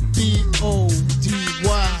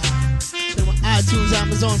 Check out iTunes,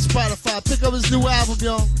 Amazon, Spotify. Pick up his new album,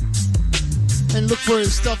 y'all. And look for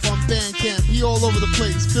his stuff on Bandcamp. He all over the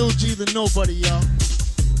place. Phil G, the Knowbody, y'all.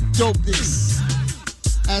 Dopeness.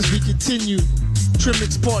 As we continue,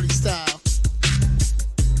 Trimmix party style.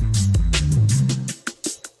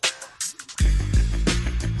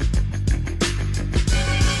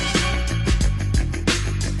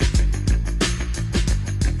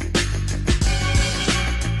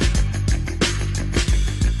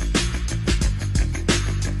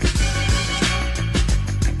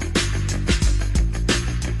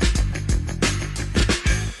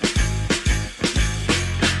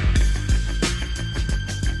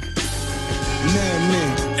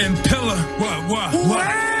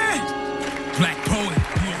 Black poet.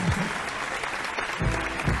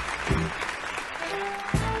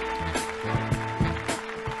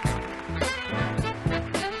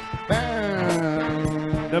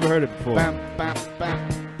 Never heard it before. Yeah,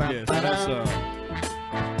 so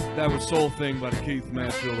that was Soul Thing by the Keith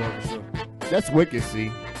Mansfield Orchestra. That's wicked, see.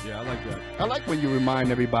 Yeah, I like that. I like when you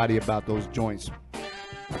remind everybody about those joints.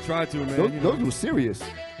 I try to, man. Those were serious.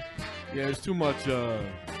 Yeah, there's too much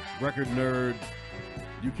record nerd.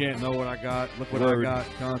 You can't know what I got. Look what I got.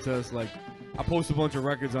 Contest. Like, I post a bunch of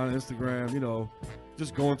records on Instagram. You know,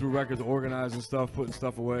 just going through records, organizing stuff, putting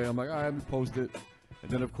stuff away. I'm like, all right, let me post it.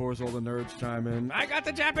 And then, of course, all the nerds chime in. I got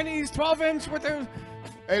the Japanese 12-inch with the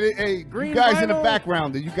green you guys vinyl. in the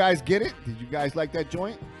background. Did you guys get it? Did you guys like that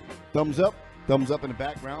joint? Thumbs up. Thumbs up in the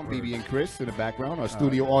background. Right. BB and Chris in the background. Our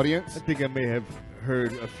studio audience. I think I may have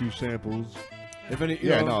heard a few samples. If any,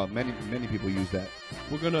 many people use that.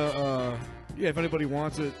 We're gonna, if anybody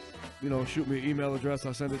wants it, shoot me an email address.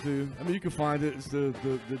 I'll send it to you. I mean, you can find it. It's the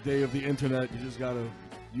day of the internet. You just gotta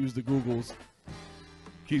use the Googles.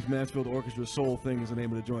 Keith Mansfield Orchestra Soul Thing is the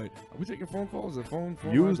name of the joint. Are we taking phone calls? Is it phone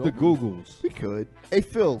Use the Googles. We could. Hey,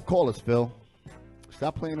 Phil, call us, Phil.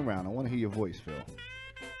 Stop playing around. I want to hear your voice, Phil.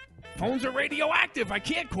 Phones are radioactive. I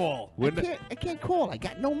can't call. I can't call. I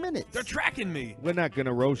got no minutes. They're tracking me. We're not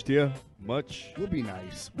gonna roast you much. We'll be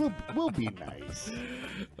nice. We'll be nice.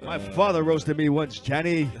 My father roasted me once,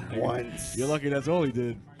 Johnny. Once. You're lucky that's all he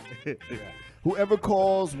did. Whoever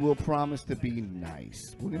calls will promise to be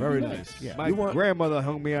nice. Very nice. Yeah. My grandmother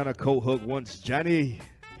hung me on a coat hook once, Johnny.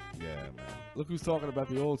 Yeah, man. Look who's talking about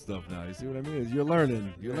the old stuff now. You see what I mean? You're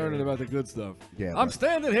learning. You're learning about the good stuff. Yeah. I'm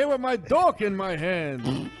standing here with my dork in my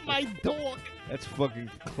hand. My dork. That's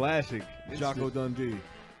fucking classic. Jocko Dundee.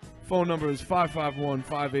 Phone number is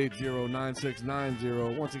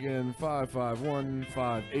 551-580-9690. Once again,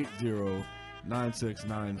 551-580-9690.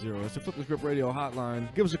 It's the Flip the Script Radio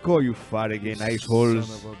hotline. Give us a call, you farting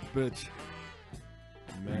assholes. Son of a bitch.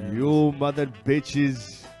 Man. You mother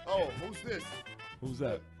bitches. Oh, who's this? Who's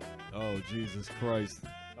that? Oh, Jesus Christ.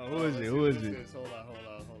 Oh, who is it? Who is it? Hold on.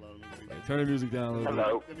 Turn the music down a little bit.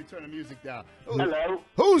 Let me turn the music down. Hello.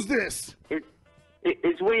 Who's this?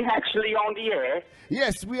 Is we actually on the air?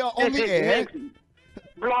 Yes, we are on the air.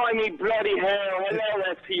 Blimey, bloody hell. Hello,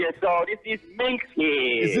 FTSR. This is Minx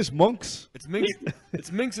here. Is this Monks? It's Minx.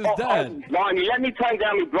 It's Minx's dad. Blimey, let me turn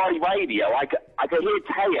down my bloody radio. I can hear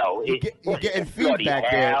Teo. You're getting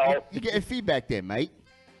feedback there. You're getting feedback there, mate.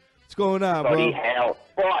 What's going on, bloody bro? hell.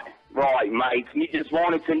 Right, mate. We just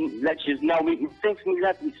wanted to let you know. We thinks we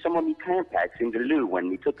left some of me contacts in the loo when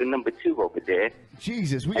we took a number 2 over there.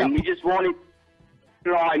 Jesus, we just wanted.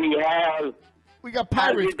 Blimey hell. We got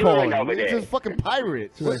pirates calling. Over there? It's just fucking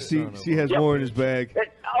pirates. So C has more in his bag.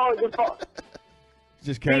 Oh,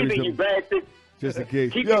 Just carries you them. bastard. Just in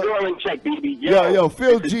case. Keep your girl in check, BB. Yo,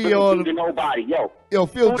 Phil G on Nobody. Yo,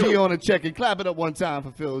 Phil G on the check-in. Clap it up one time for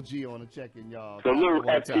Phil G on the check-in, y'all. Salute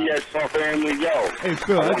FTSR family, yo. Hey,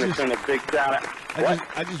 Phil, I want to send a big shout out.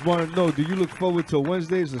 I just want to know, do you look forward to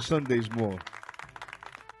Wednesdays or Sundays more?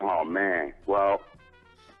 Oh, man. Well,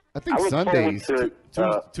 I think Sundays. I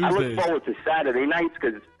look forward to Saturday nights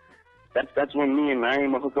because that's when me and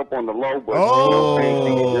Naima hook up on the low. But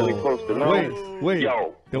she's really close to low. Wait.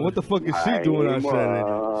 Yo. Then what the fuck is she doing on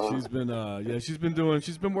Saturday?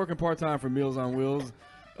 She's been working part-time for Meals on Wheels.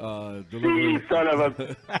 See, son of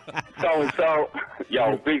a so-and-so.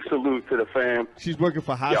 Yo, big salute to the fam. She's working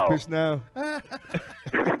for hospice now.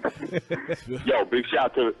 Yo, big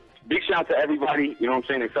shout to everybody, you know what I'm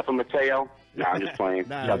saying, except for Mateo. Nah, I'm just playing.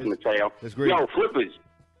 Shout out to Mateo. That's great. Yo, flippers.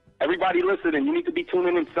 Everybody listening, you need to be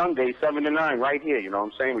tuning in Sunday, 7 to 9, right here. You know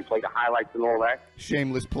what I'm saying? We play the highlights and all that.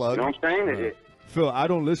 Shameless plug. You know what I'm saying? Phil, I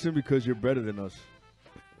don't listen because you're better than us.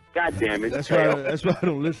 God damn it. That's why I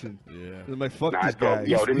don't listen. Yeah. I'm like, fuck this guy.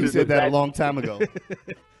 Yo, he said that a long time ago.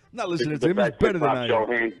 Not listening to him. He's better than I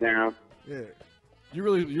am. Hands down. Yeah. You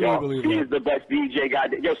really believe he that? is the best DJ.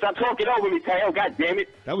 Yo, stop talking over me, Teo. God damn it.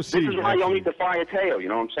 That was This is why y'all need to fire Teo. You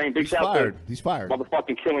know what I'm saying? Big shout out to He's fired.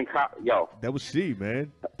 motherfucking killing cop. Yo. That was C,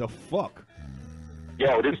 man. The fuck? Yo,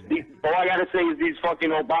 all I gotta say is these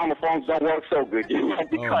fucking Obama phones don't work so good. You might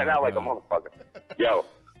be cutting out like a motherfucker. Yo.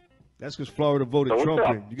 That's because Florida voted Trump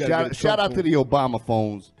in. You Shout out to the Obama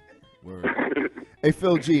phones. Hey,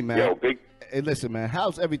 Phil G, man. Yo, big. Hey, listen, man.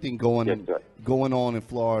 How's everything going on in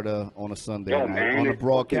Florida on a Sunday night? Man, on a it's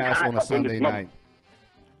broadcast fucking on a hot up in Sunday this night.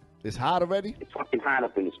 It's hot already? It's fucking hot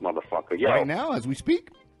up in this motherfucker. Yo. Right now, as we speak?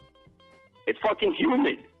 It's fucking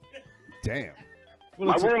humid. Damn.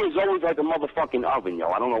 My room is always like a motherfucking oven, yo.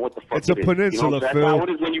 I don't know what the fuck It's a peninsula, you know what Phil. That's how it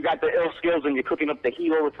is when you got the ill skills and you're cooking up the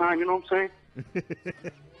heat all the time. You know what I'm saying?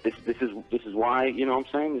 This is why, you know what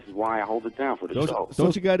I'm saying? This is why I hold it down for the show.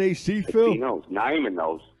 Don't you got AC, Phil? He knows. Naima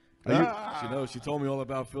knows. She knows. She told me all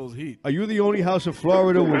about Phil's heat. Are you the only house in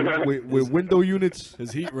Florida with window units?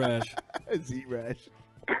 His heat rash. His heat rash.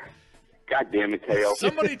 God damn it, Teo.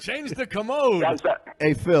 Somebody changed the commode.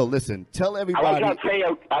 Hey, Phil, listen. Tell everybody. I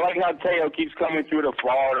like how Teo keeps coming through to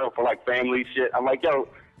Florida for like family shit. I'm like, yo,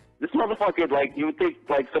 this motherfucker, like, you would think,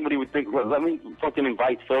 like, somebody would think, well, let me fucking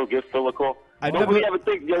invite Phil, give Phil a call. Nobody ever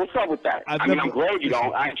think, yo, what's up with that? I'm glad you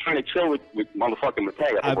don't. I ain't trying to chill with motherfucking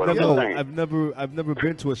Mateo. I've never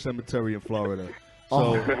been to a cemetery in Florida.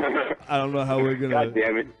 So I don't know how we're gonna. God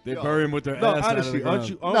damn it! They bury him with their ass. Honestly, aren't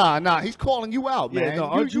you? Nah, he's calling you out, man.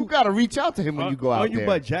 Yeah, you got to reach out to him when you go out there. Are you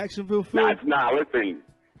by Jacksonville, Phil? Nah, listen.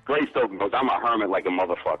 Greystoke goes, I'm a hermit like a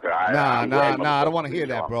motherfucker. Nah, I don't want to hear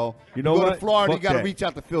that, bro. You know what? Go to Florida, Fuck you got to that. reach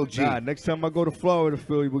out to Phil G. Nah, next time I go to Florida,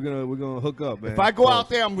 Phil, we're gonna hook up, man. If I go out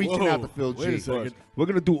there, I'm reaching out to Phil G. Wait a second. We're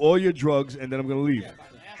gonna do all your drugs, and then I'm gonna leave.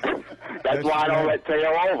 That's why I don't let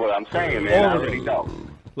Teo over. I'm saying, man, I already know.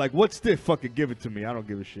 Like, what's this? Fucking give it to me. I don't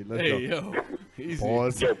give a shit. Let's go. Yo, easy.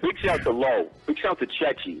 Yo, big shout to Low. Big shout to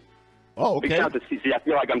Chechi. Oh, okay. Big shout to CC. I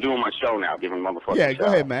feel like I'm doing my show now, giving motherfuckers. Yeah, go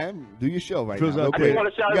ahead, man. Do your show right now. I just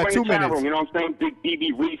want to shout out to room, you know what I'm saying? Big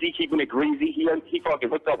BB Reezy, keeping it greasy. He fucking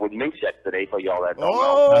hooked up with Minx yesterday for y'all that don't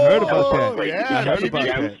know. I heard about that. Yeah, I heard about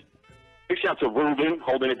that. Big shout to Ruben,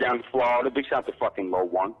 holding it down in Florida. Big shout to fucking Low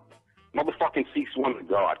One. Motherfucking C1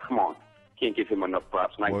 God, come on. Can't give him enough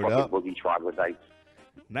props. Night Word fucking up. Boogie Troglodytes.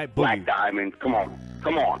 Night Black Boogie. Diamond, come on.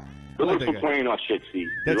 Good like looks for that guy. playing our shit, C.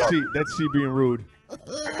 That's C being rude.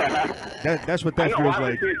 That's what that feels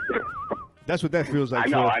like. That's what that feels like.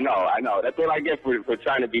 I know. That's what I get for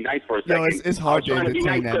trying to be nice for a second. Yo, it's hard to I was trying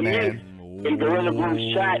entertain be nice that, to man. Minx in Guerrilla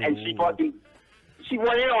Group's chat, and she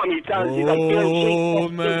went in on me, telling me,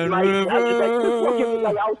 Old Man River.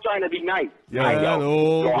 I was trying to be nice. Yeah,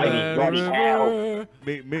 old man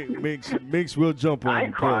River. Minx will jump on I him.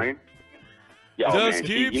 ain't crying. Yo, just man,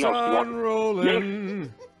 keeps you know, on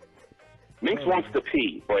rolling. Minx wants to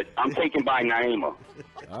pee, but I'm taken by Naima.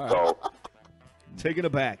 So, taking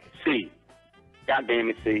it back. C. God damn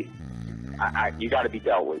it, C. You got to be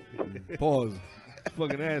dealt with. Pause.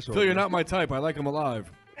 Fucking asshole. Phil, you're not my type. I like him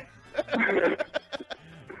alive.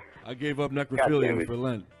 I gave up necrophilia for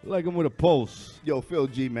Lent. Like him with a pulse. Yo, Phil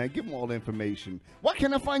G, man, give him all the information. Why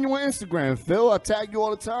can't I find you on Instagram, Phil? I tag you all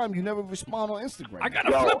the time. You never respond on Instagram. I got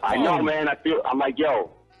a flip phone. I know, man. I'm like,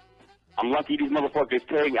 yo, I'm lucky these motherfuckers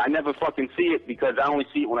tag me. I never fucking see it because I only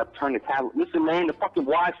see it when I turn the tablet. Listen, man, the fucking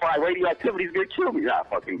Wi-Fi radioactivity is gonna kill me. Nah,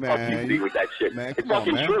 fuck you, see with that shit. Man, it's come on,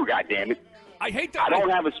 fucking man. true, goddammit. I hate that. I don't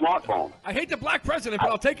have a smartphone. I hate the black president,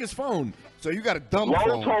 but I'll take his phone. So you got a dumb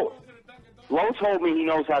phone. Lo told me he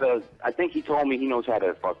knows how to. I think he told me he knows how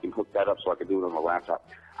to fucking hook that up so I could do it on my laptop.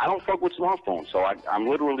 I don't fuck with smartphones, so I'm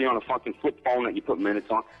literally on a fucking flip phone that you put minutes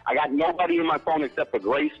on. I got nobody in my phone except for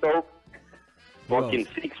Greystone, fucking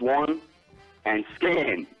 6-1, and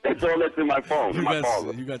Scan. That's all that's in my phone.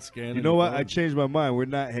 You got Scan. You know what? I changed my mind. We're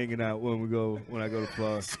not hanging out when I go to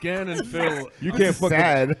Florida. Scan and Phil. You can't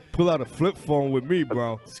fucking pull out a flip phone with me,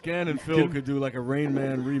 bro. Scan and Phil could do like a Rain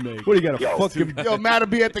Man remake. What, you got a fucking... Yo, Matt will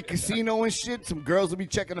be at the casino and shit. Some girls will be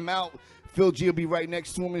checking him out. Phil G will be right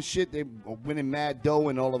next to him and shit. They winning mad dough,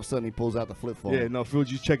 and all of a sudden he pulls out the flip phone. Yeah, no, Phil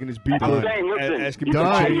G's checking his beat. I'm saying, listen,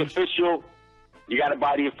 you gotta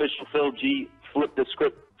buy the official Phil G flip the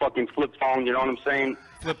script fucking flip phone. You know what I'm saying?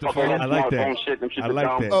 Flip the phone. I like that. Shit, I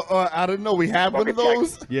like that. I don't know. We have one of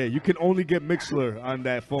those. Yeah, you can only get Mixler on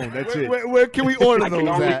that phone. That's it. Where can we order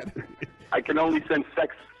those at? I can only send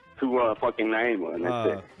sex to fucking Naima, and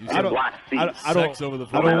that's it. I don't. Block C. I don't. Sex over the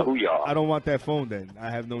phone. No matter who you are. I don't want that phone. Then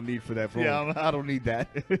I have no need for that phone. Yeah, I don't need that.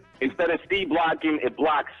 Instead of C blocking, it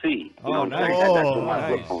blocks C. You know what I'm nice. saying? That's what my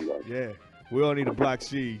flip phone does. Yeah. We all need a block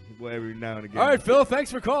C every now and again. All right, Phil,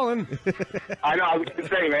 thanks for calling. I know, I was going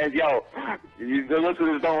to say, man, yo, the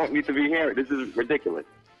listeners don't need to be hearing. This is ridiculous.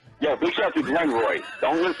 Yo, big shout out to Glenroy.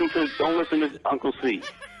 Don't listen to Uncle C.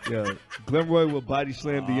 Yeah, Glenroy will body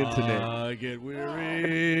slam the internet. I get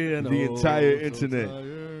weary and the entire internet.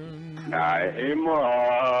 I'm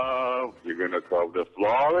up. You're going to come to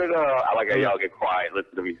Florida. I like how y'all get quiet.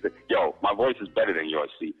 Listen to me. Yo, my voice is better than yours,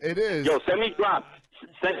 C. It is. Yo, send me drops.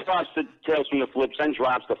 Send drops to Tales from the Flip. Send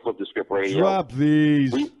drops to Flip the Script Radio. Drop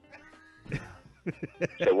these. Say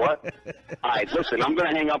what? All right, listen, I'm going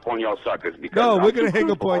to hang up on y'all suckers. Because no, we're going to hang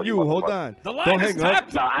up on you. Hold on. Don't hang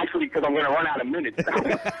up. No, actually, because I'm going to run out of minutes.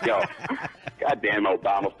 Yo, goddamn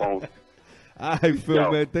Obama phone. All right,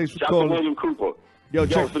 Phil, man. Thanks for calling. Shout out to William Cooper. Yo,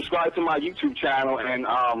 subscribe to my YouTube channel and,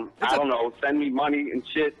 I don't know, send me money and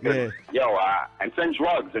shit. Yeah. Yo, and send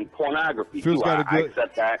drugs and pornography, Phil's too. got I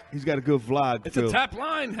accept that. He's got a good vlog, It's Phil. a tap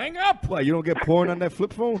line. Hang up. What, you don't get porn on that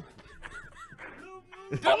flip phone?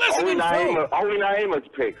 They're listening, Phil. Only Naima's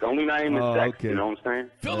pics. Only Naima's sex. Okay. You know what I'm saying?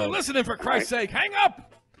 Phil, they're listening, for Christ's sake. Hang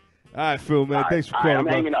up. All right, Phil, man. Thanks for calling, I'm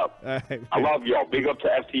bro. hanging up. All right, I love y'all. Big up to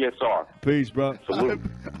FTSR. Peace, bro. Salute.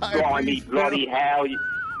 Blimey, bloody hell.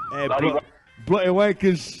 Hey, Bloody Bloody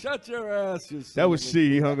wankers. Shut your ass. That was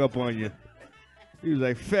C. He hung up on you. He was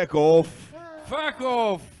like, feck off. Fuck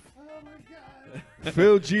off.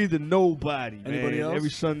 Phil G, the Knowbody, man. Anybody else?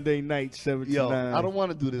 Every Sunday night, 7 to 9. Yo, I don't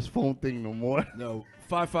want to do this phone thing no more. No.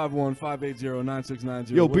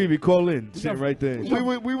 551-580-9690. Yo, BB, call in. Sit right there.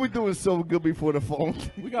 We were doing so good before the phone.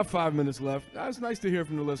 We got 5 minutes left. It's nice to hear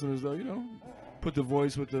from the listeners, though. You know, put the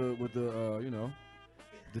voice with the you know,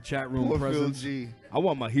 the chat room Poor presence. Phil G. I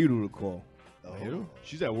want Mahiru to call. Mahiru?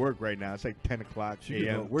 She's at work right now. It's like 10 o'clock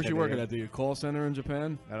a.m. Where's she working at? The call center in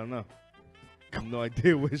Japan? I don't know. I have no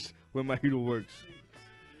idea where Mahiru works.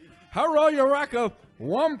 Hello, Eureka.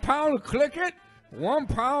 1 pound, click it. 1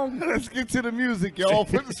 pound. Let's get to the music, y'all.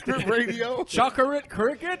 Flip the Script Radio. Chocolate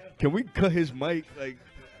cricket. Can we cut his mic like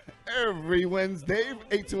every Wednesday,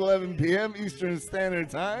 8 to 11 p.m. Eastern Standard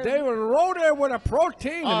Time? They will roll there with a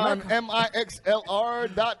protein on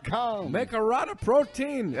mixlr.com. Make a lot of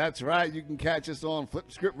protein. That's right. You can catch us on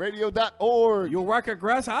flipscriptradio.org. You work a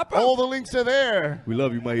grasshopper. All the links are there. We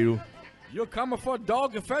love you, Mahiru. You're coming for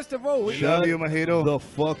Dog Festival. We love you, Mahiru. The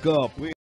fuck up.